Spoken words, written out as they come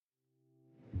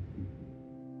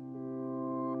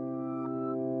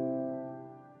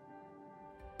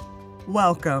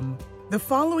Welcome. The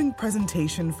following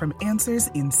presentation from Answers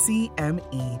in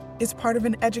CME is part of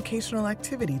an educational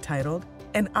activity titled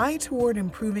An Eye Toward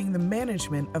Improving the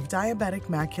Management of Diabetic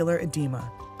Macular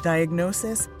Edema,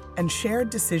 Diagnosis, and Shared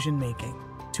Decision-Making.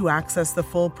 To access the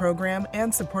full program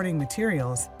and supporting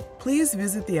materials, please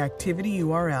visit the activity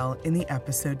URL in the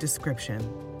episode description.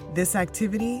 This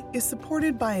activity is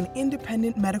supported by an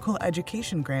independent medical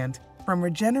education grant from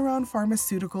Regeneron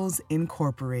Pharmaceuticals,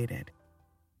 Incorporated.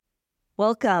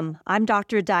 Welcome. I'm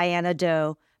Dr. Diana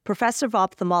Doe, Professor of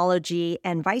Ophthalmology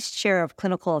and Vice Chair of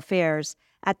Clinical Affairs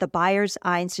at the Byers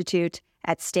Eye Institute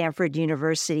at Stanford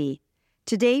University.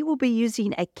 Today, we'll be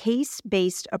using a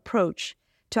case-based approach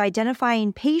to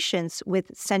identifying patients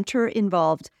with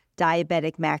center-involved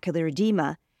diabetic macular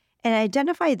edema and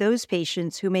identify those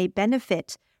patients who may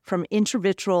benefit from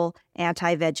intravitreal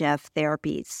anti-VEGF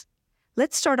therapies.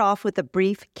 Let's start off with a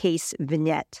brief case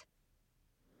vignette.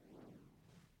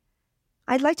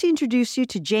 I'd like to introduce you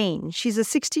to Jane. She's a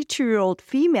 62-year-old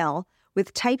female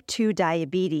with type 2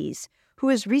 diabetes who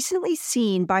was recently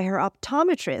seen by her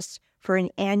optometrist for an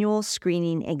annual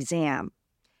screening exam.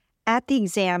 At the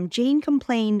exam, Jane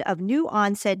complained of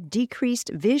new-onset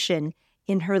decreased vision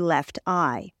in her left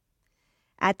eye.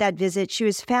 At that visit, she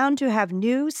was found to have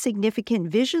new significant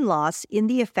vision loss in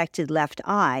the affected left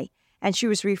eye, and she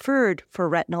was referred for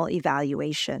retinal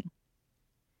evaluation.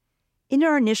 In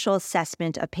our initial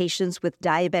assessment of patients with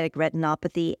diabetic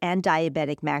retinopathy and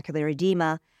diabetic macular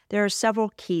edema, there are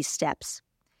several key steps.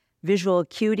 Visual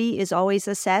acuity is always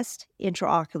assessed,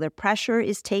 intraocular pressure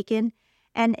is taken,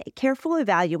 and a careful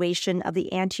evaluation of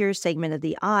the anterior segment of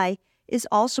the eye is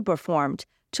also performed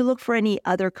to look for any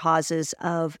other causes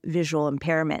of visual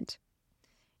impairment.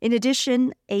 In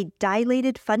addition, a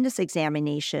dilated fundus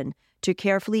examination to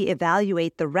carefully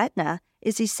evaluate the retina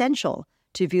is essential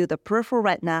to view the peripheral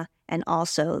retina and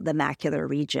also the macular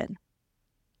region.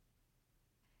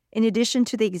 In addition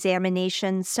to the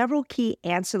examination, several key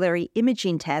ancillary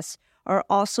imaging tests are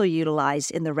also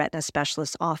utilized in the retina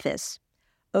specialist office.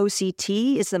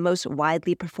 OCT is the most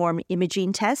widely performed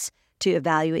imaging test to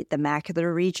evaluate the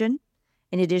macular region.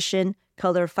 In addition,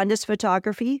 color fundus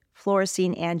photography,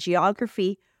 fluorescein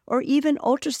angiography, or even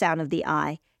ultrasound of the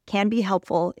eye can be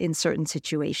helpful in certain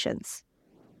situations.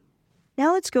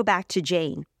 Now let's go back to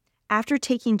Jane. After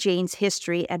taking Jane's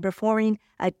history and performing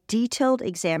a detailed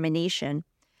examination,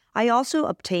 I also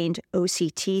obtained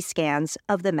OCT scans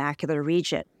of the macular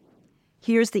region.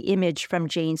 Here's the image from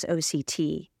Jane's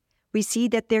OCT. We see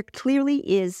that there clearly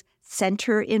is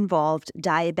center-involved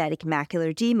diabetic macular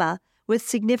edema with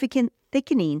significant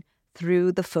thickening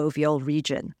through the foveal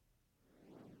region.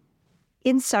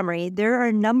 In summary, there are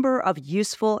a number of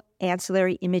useful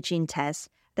ancillary imaging tests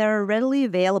that are readily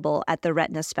available at the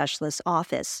retina specialist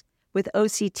office, with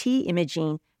OCT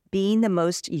imaging being the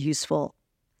most useful.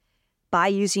 By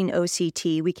using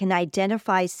OCT, we can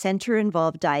identify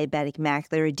center-involved diabetic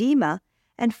macular edema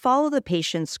and follow the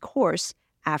patient's course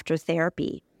after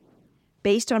therapy.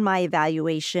 Based on my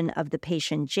evaluation of the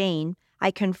patient Jane,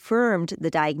 I confirmed the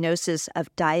diagnosis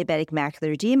of diabetic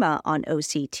macular edema on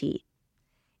OCT.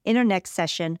 In our next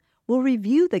session, we'll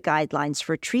review the guidelines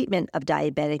for treatment of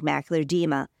diabetic macular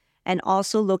edema and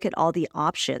also look at all the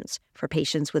options for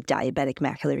patients with diabetic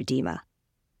macular edema.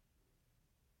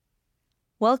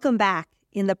 Welcome back.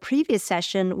 In the previous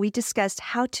session, we discussed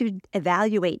how to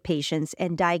evaluate patients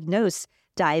and diagnose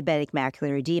diabetic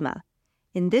macular edema.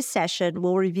 In this session,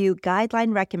 we'll review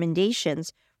guideline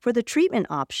recommendations for the treatment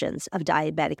options of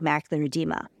diabetic macular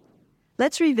edema.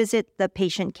 Let's revisit the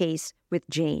patient case with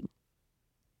Jane.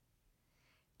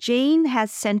 Jane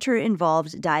has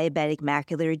center-involved diabetic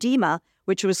macular edema,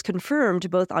 which was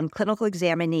confirmed both on clinical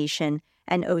examination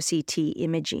and OCT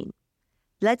imaging.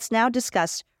 Let's now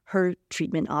discuss her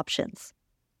treatment options.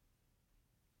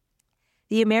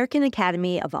 The American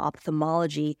Academy of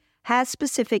Ophthalmology has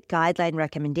specific guideline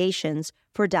recommendations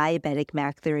for diabetic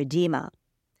macular edema.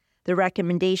 The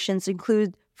recommendations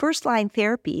include first-line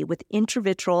therapy with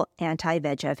intravitreal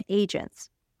anti-VEGF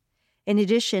agents. In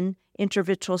addition,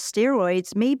 intravitreal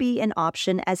steroids may be an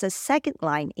option as a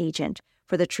second-line agent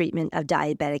for the treatment of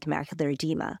diabetic macular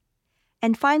edema.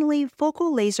 And finally,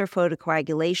 focal laser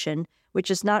photocoagulation,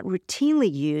 which is not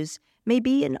routinely used, may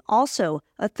be also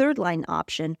a third-line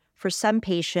option for some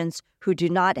patients who do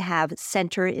not have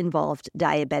center-involved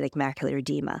diabetic macular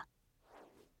edema.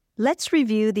 Let's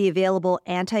review the available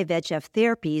anti-VEGF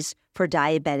therapies for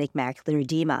diabetic macular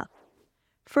edema.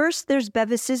 First, there's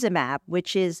bevacizumab,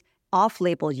 which is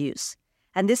off-label use,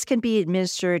 and this can be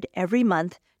administered every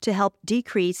month to help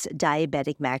decrease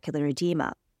diabetic macular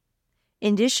edema.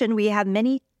 In addition, we have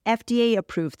many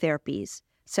FDA-approved therapies,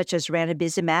 such as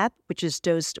ranibizumab, which is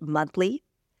dosed monthly,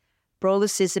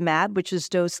 brolucizumab, which is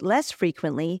dosed less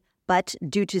frequently, but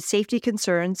due to safety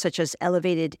concerns such as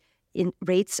elevated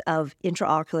rates of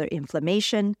intraocular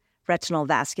inflammation, retinal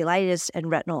vasculitis, and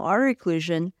retinal artery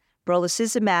occlusion,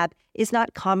 brolucizumab is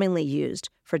not commonly used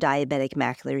for diabetic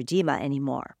macular edema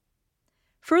anymore.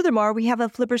 Furthermore, we have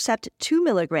aflibercept 2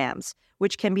 milligrams,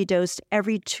 which can be dosed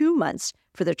every 2 months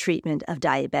for the treatment of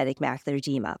diabetic macular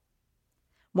edema.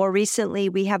 More recently,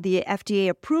 we have the FDA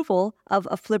approval of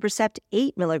aflibercept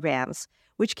 8 milligrams,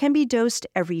 which can be dosed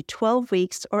every 12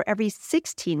 weeks or every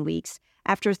 16 weeks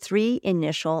after 3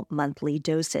 initial monthly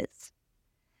doses.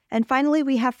 And finally,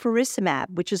 we have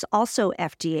faricimab, which is also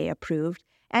FDA approved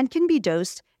and can be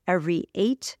dosed every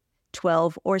 8,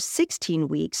 12, or 16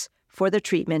 weeks for the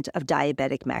treatment of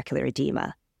diabetic macular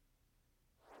edema.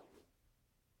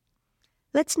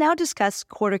 Let's now discuss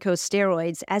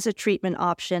corticosteroids as a treatment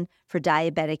option for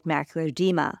diabetic macular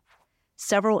edema.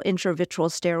 Several intravitreal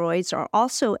steroids are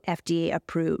also FDA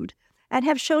approved and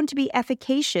have shown to be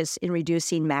efficacious in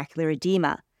reducing macular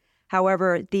edema.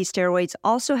 However, these steroids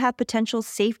also have potential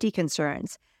safety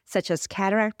concerns, such as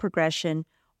cataract progression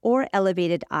or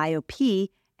elevated IOP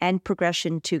and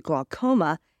progression to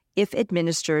glaucoma if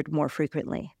administered more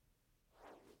frequently.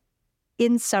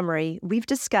 In summary, we've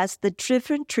discussed the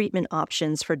different treatment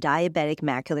options for diabetic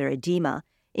macular edema,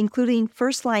 including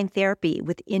first-line therapy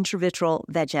with intravitreal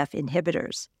VEGF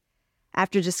inhibitors.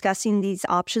 After discussing these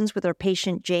options with our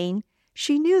patient Jane,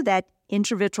 she knew that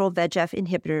intravitreal VEGF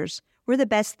inhibitors were the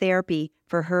best therapy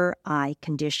for her eye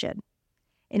condition.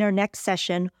 In our next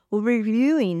session, we'll be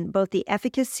reviewing both the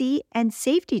efficacy and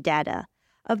safety data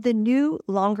of the new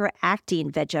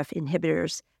longer-acting VEGF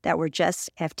inhibitors that were just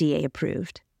FDA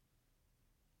approved.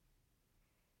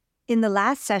 In the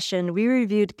last session, we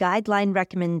reviewed guideline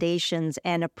recommendations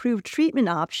and approved treatment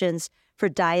options for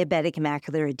diabetic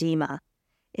macular edema.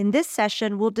 In this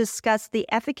session, we'll discuss the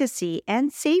efficacy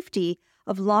and safety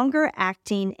of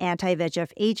longer-acting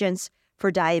anti-VEGF agents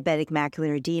for diabetic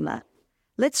macular edema.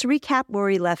 Let's recap where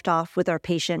we left off with our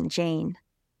patient Jane.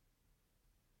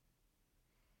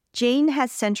 Jane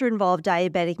has center-involved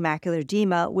diabetic macular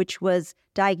edema, which was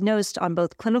diagnosed on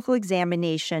both clinical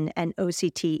examination and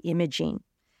OCT imaging.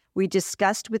 We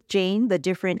discussed with Jane the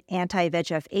different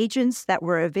anti-VEGF agents that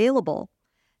were available.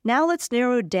 Now let's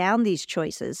narrow down these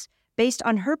choices based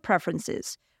on her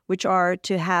preferences, which are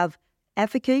to have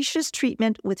efficacious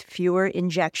treatment with fewer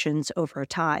injections over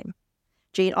time.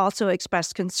 Jane also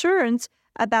expressed concerns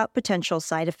about potential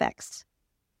side effects.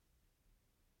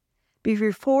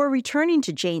 Before returning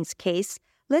to Jane's case,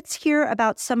 let's hear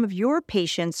about some of your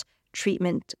patients'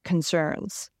 treatment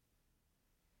concerns.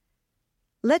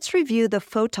 Let's review the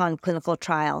PHOTON clinical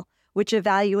trial, which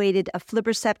evaluated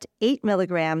aflibercept 8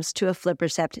 milligrams to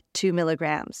aflibercept 2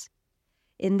 milligrams.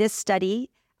 In this study,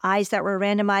 eyes that were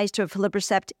randomized to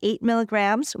aflibercept 8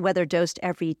 milligrams, whether dosed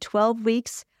every 12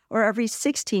 weeks or every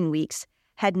 16 weeks,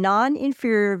 had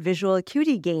non-inferior visual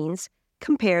acuity gains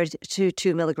compared to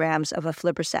 2 milligrams of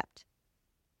aflibercept.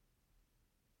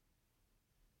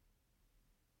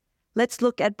 Let's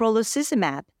look at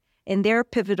brolucizumab. In their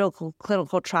pivotal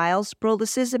clinical trials,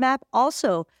 brolucizumab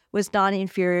also was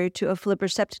non-inferior to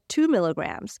aflibercept 2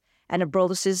 milligrams, and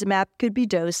brolucizumab could be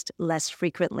dosed less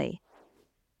frequently.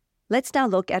 Let's now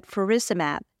look at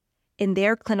faricimab. In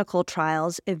their clinical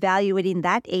trials evaluating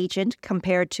that agent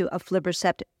compared to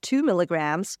aflibercept 2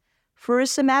 milligrams,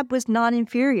 faricimab was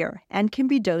non-inferior and can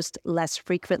be dosed less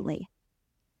frequently.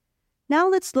 Now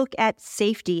let's look at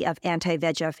safety of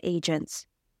anti-VEGF agents.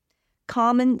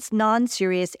 Common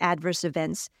non-serious adverse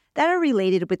events that are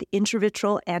related with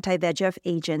intravitreal anti-VEGF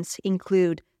agents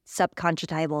include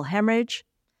subconjunctival hemorrhage,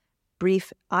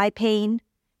 brief eye pain,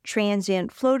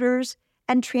 transient floaters,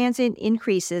 and transient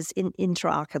increases in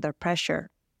intraocular pressure.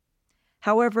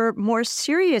 However, more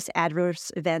serious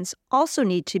adverse events also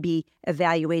need to be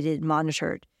evaluated and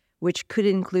monitored, which could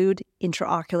include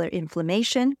intraocular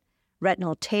inflammation,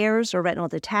 retinal tears or retinal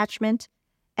detachment,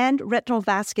 and retinal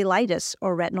vasculitis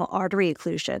or retinal artery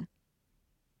occlusion.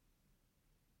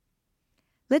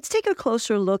 Let's take a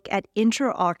closer look at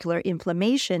intraocular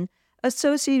inflammation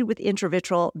associated with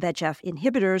intravitreal VEGF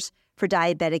inhibitors for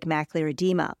diabetic macular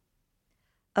edema.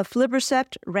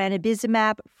 Aflibercept,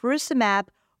 ranibizumab, faricimab,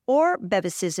 or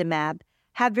bevacizumab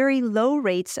have very low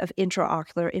rates of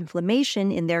intraocular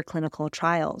inflammation in their clinical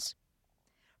trials.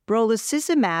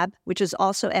 Brolucizumab, which is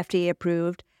also FDA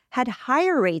approved, had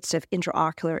higher rates of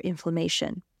intraocular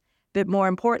inflammation. But more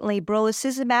importantly,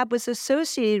 brolucizumab was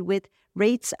associated with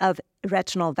rates of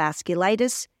retinal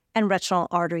vasculitis and retinal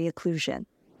artery occlusion.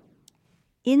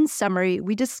 In summary,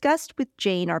 we discussed with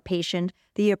Jane, our patient,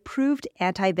 the approved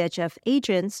anti-VEGF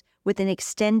agents with an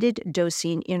extended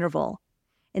dosing interval.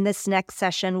 In this next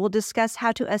session, we'll discuss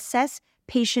how to assess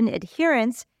patient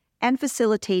adherence and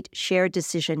facilitate shared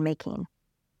decision-making.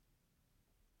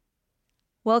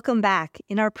 Welcome back.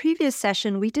 In our previous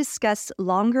session, we discussed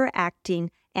longer-acting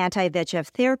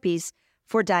anti-VEGF therapies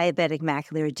for diabetic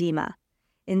macular edema.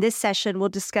 In this session, we'll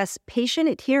discuss patient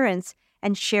adherence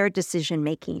and shared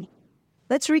decision-making.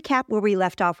 Let's recap where we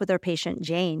left off with our patient,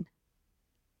 Jane.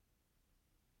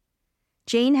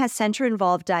 Jane has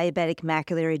center-involved diabetic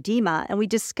macular edema, and we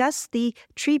discussed the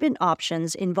treatment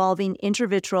options involving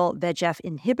intravitreal VEGF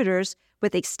inhibitors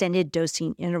with extended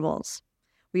dosing intervals.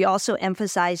 We also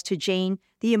emphasized to Jane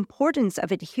the importance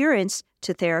of adherence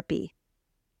to therapy.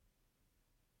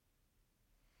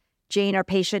 Jane, our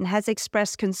patient, has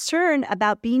expressed concern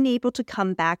about being able to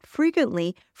come back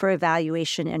frequently for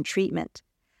evaluation and treatment.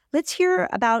 Let's hear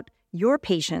about your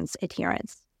patient's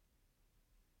adherence.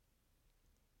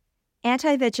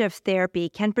 Anti-VEGF therapy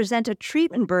can present a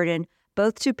treatment burden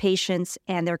both to patients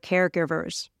and their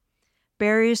caregivers.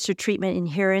 Barriers to treatment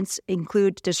adherence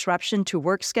include disruption to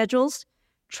work schedules,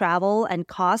 travel and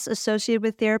costs associated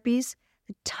with therapies,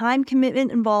 the time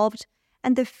commitment involved,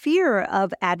 and the fear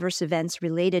of adverse events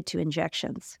related to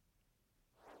injections.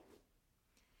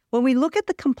 When we look at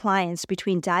the compliance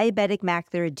between diabetic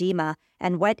macular edema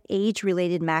and wet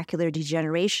age-related macular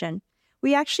degeneration,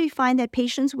 we actually find that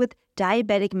patients with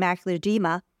diabetic macular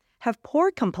edema have poor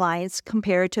compliance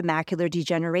compared to macular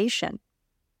degeneration.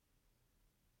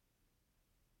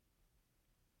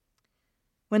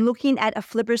 When looking at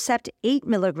aflibercept 8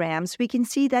 milligrams, we can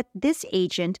see that this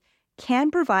agent can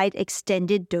provide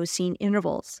extended dosing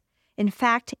intervals. In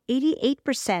fact,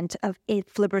 88% of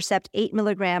aflibercept 8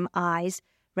 milligram eyes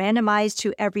randomized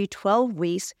to every 12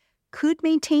 weeks could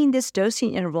maintain this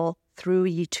dosing interval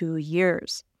through 2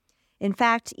 years. In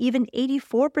fact, even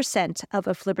 84% of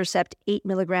aflibercept 8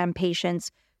 milligram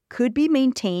patients could be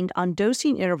maintained on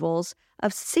dosing intervals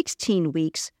of 16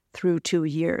 weeks through 2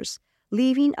 years,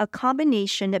 leaving a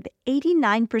combination of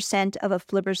 89% of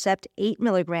aflibercept 8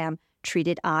 milligram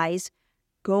treated eyes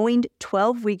going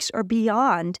 12 weeks or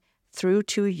beyond through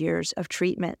 2 years of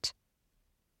treatment.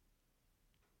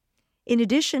 In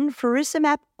addition,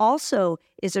 faricimab also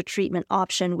is a treatment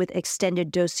option with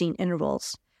extended dosing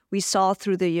intervals. We saw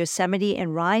through the Yosemite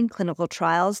and Rhine clinical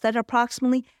trials that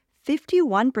approximately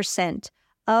 51%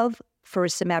 of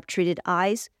faricimab-treated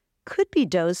eyes could be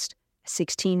dosed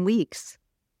 16 weeks.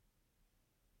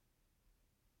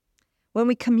 When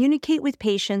we communicate with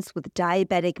patients with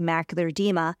diabetic macular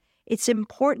edema, it's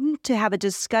important to have a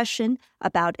discussion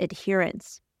about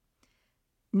adherence.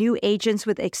 New agents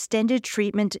with extended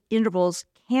treatment intervals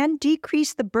can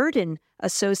decrease the burden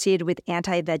associated with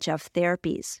anti-VEGF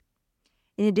therapies.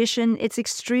 In addition, it's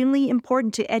extremely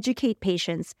important to educate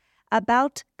patients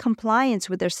about compliance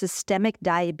with their systemic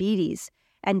diabetes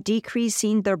and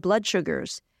decreasing their blood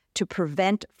sugars to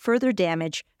prevent further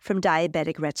damage from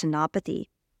diabetic retinopathy.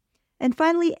 And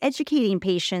finally, educating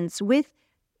patients with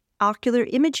ocular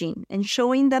imaging and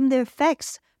showing them the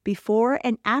effects before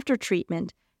and after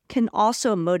treatment can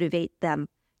also motivate them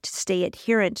to stay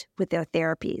adherent with their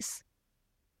therapies.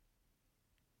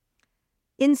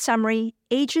 In summary,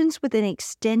 agents with an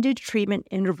extended treatment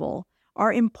interval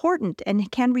are important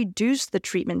and can reduce the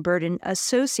treatment burden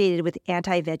associated with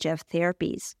anti-VEGF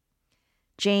therapies.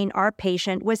 Jane, our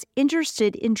patient, was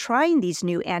interested in trying these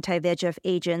new anti-VEGF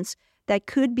agents that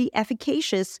could be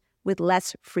efficacious with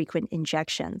less frequent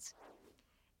injections.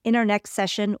 In our next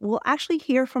session, we'll actually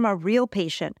hear from a real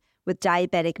patient with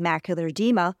diabetic macular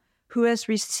edema who has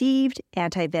received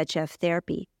anti-VEGF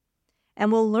therapy.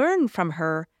 And we'll learn from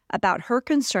her about her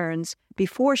concerns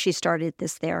before she started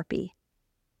this therapy.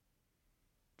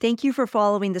 Thank you for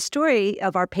following the story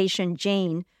of our patient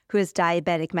Jane, who has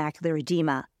diabetic macular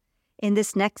edema. In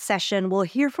this next session, we'll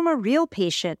hear from a real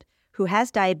patient who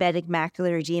has diabetic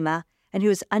macular edema and who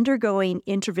is undergoing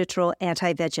intravitreal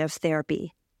anti-VEGF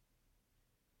therapy.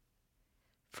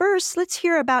 First, let's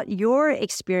hear about your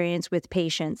experience with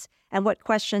patients and what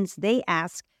questions they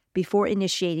ask before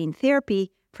initiating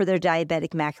therapy for their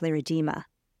diabetic macular edema.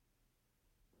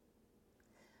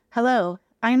 Hello,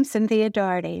 I'm Cynthia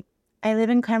Doherty. I live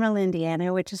in Carmel,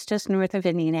 Indiana, which is just north of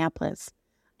Indianapolis.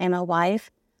 I'm a wife,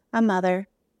 a mother,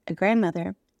 a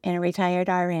grandmother, and a retired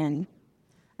RN.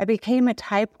 I became a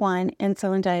type 1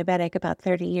 insulin diabetic about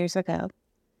 30 years ago.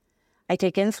 I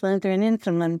take insulin through an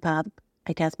insulin pump.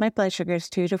 I test my blood sugars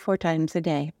 2 to 4 times a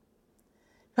day.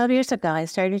 12 years ago, I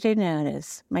started to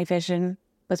notice my vision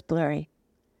was blurry,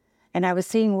 and I was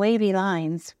seeing wavy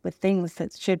lines with things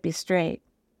that should be straight.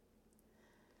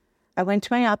 I went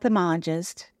to my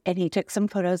ophthalmologist, and he took some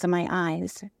photos of my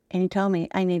eyes, and he told me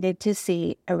I needed to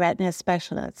see a retina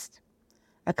specialist.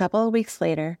 A couple of weeks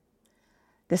later,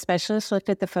 the specialist looked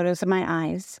at the photos of my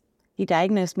eyes. He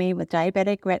diagnosed me with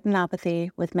diabetic retinopathy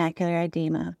with macular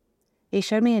edema. He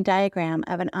showed me a diagram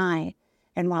of an eye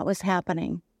and what was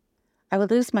happening. I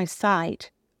would lose my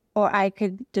sight, or I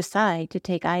could decide to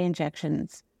take eye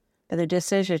injections, but the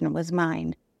decision was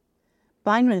mine.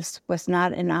 Blindness was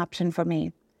not an option for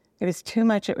me. There was too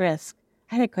much at risk.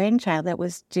 I had a grandchild that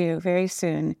was due very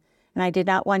soon, and I did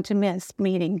not want to miss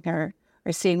meeting her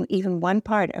or seeing even one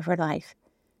part of her life.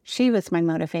 She was my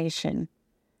motivation.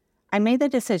 I made the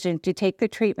decision to take the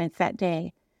treatments that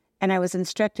day, and I was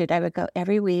instructed I would go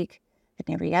every week and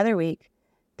every other week,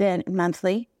 then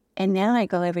monthly, and now I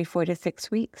go every 4 to 6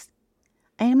 weeks.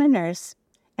 I am a nurse,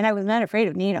 and I was not afraid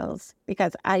of needles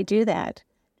because I do that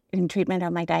in treatment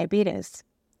of my diabetes.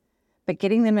 But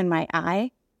getting them in my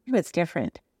eye, it was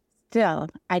different. Still,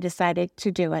 I decided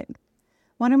to do it.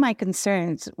 One of my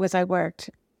concerns was I worked,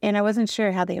 and I wasn't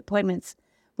sure how the appointments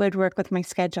would work with my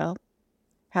schedule.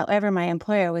 However, my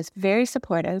employer was very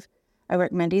supportive. I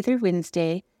worked Monday through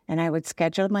Wednesday, and I would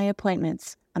schedule my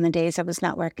appointments on the days I was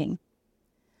not working.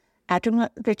 After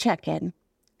the check-in,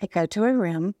 I go to a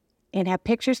room and have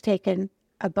pictures taken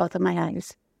of both of my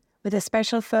eyes with a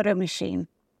special photo machine.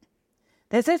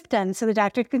 This is done so the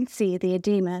doctor can see the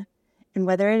edema and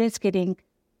whether it is getting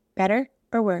better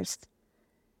or worse.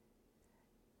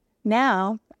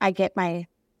 Now I get my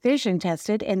vision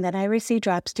tested, and then I receive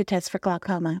drops to test for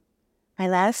glaucoma. My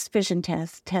last vision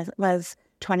test was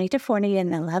 20 to 40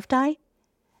 in the left eye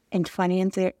and 20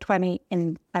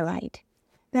 in my right.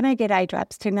 Then I get eye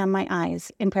drops to numb my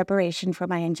eyes in preparation for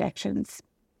my injections.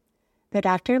 The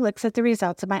doctor looks at the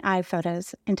results of my eye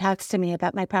photos and talks to me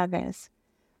about my progress.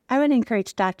 I would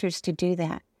encourage doctors to do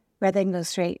that rather than go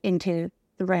straight into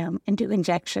the room and do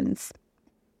injections.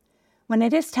 When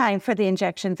it is time for the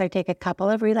injections, I take a couple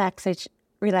of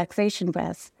relaxation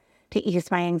breaths to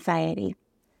ease my anxiety.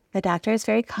 The doctor is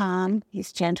very calm,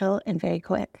 he's gentle, and very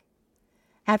quick.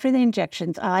 After the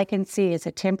injections, all I can see is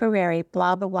a temporary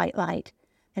blob of white light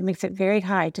that makes it very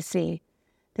hard to see.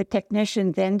 The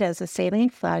technician then does a saline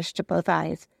flush to both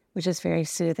eyes, which is very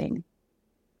soothing.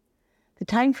 The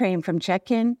time frame from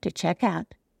check-in to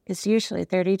check-out is usually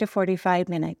 30 to 45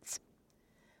 minutes.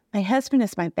 My husband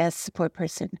is my best support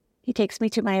person. He takes me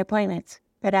to my appointments,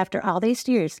 but after all these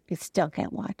years, he still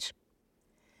can't watch.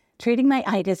 Treating my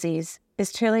eye disease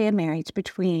is truly a marriage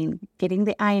between getting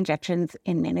the eye injections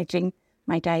and managing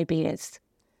my diabetes.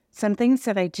 Some things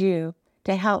that I do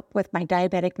to help with my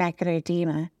diabetic macular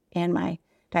edema and my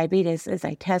diabetes is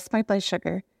I test my blood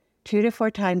sugar 2 to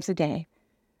 4 times a day.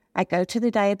 I go to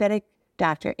the diabetic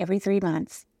doctor every 3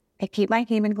 months. I keep my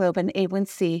hemoglobin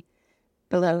A1C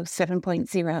below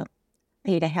 7.0. I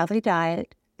eat a healthy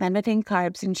diet, limiting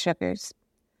carbs and sugars.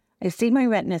 I see my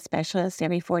retina specialist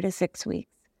every 4 to 6 weeks,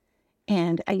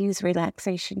 and I use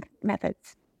relaxation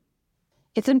methods.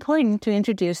 It's important to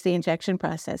introduce the injection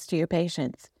process to your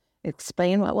patients,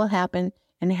 explain what will happen,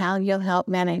 and how you'll help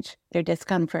manage their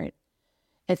discomfort.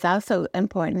 It's also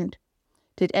important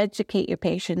to educate your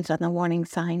patients on the warning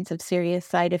signs of serious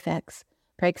side effects,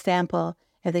 for example,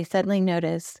 if they suddenly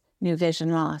notice new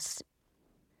vision loss.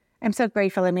 I'm so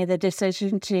grateful I made the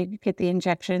decision to get the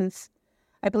injections.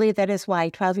 I believe that is why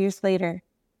 12 years later,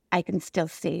 I can still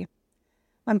see.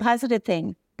 One positive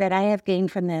thing that I have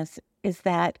gained from this is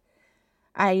that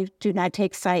I do not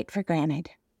take sight for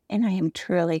granted, and I am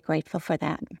truly grateful for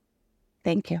that.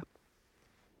 Thank you.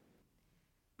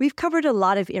 We've covered a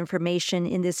lot of information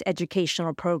in this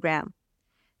educational program.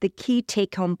 The key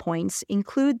take-home points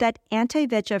include that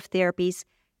anti-VEGF therapies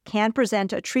can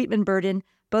present a treatment burden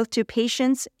both to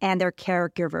patients and their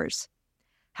caregivers.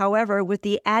 However, with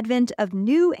the advent of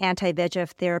new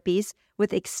anti-VEGF therapies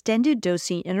with extended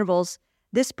dosing intervals,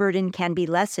 this burden can be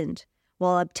lessened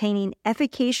while obtaining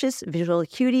efficacious visual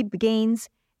acuity gains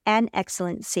and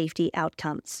excellent safety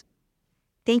outcomes.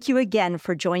 Thank you again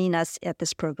for joining us at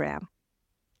this program.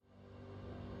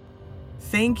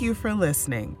 Thank you for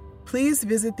listening. Please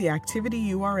visit the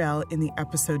activity URL in the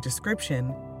episode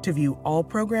description to view all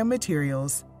program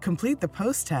materials, complete the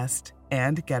post-test,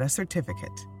 and get a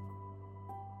certificate.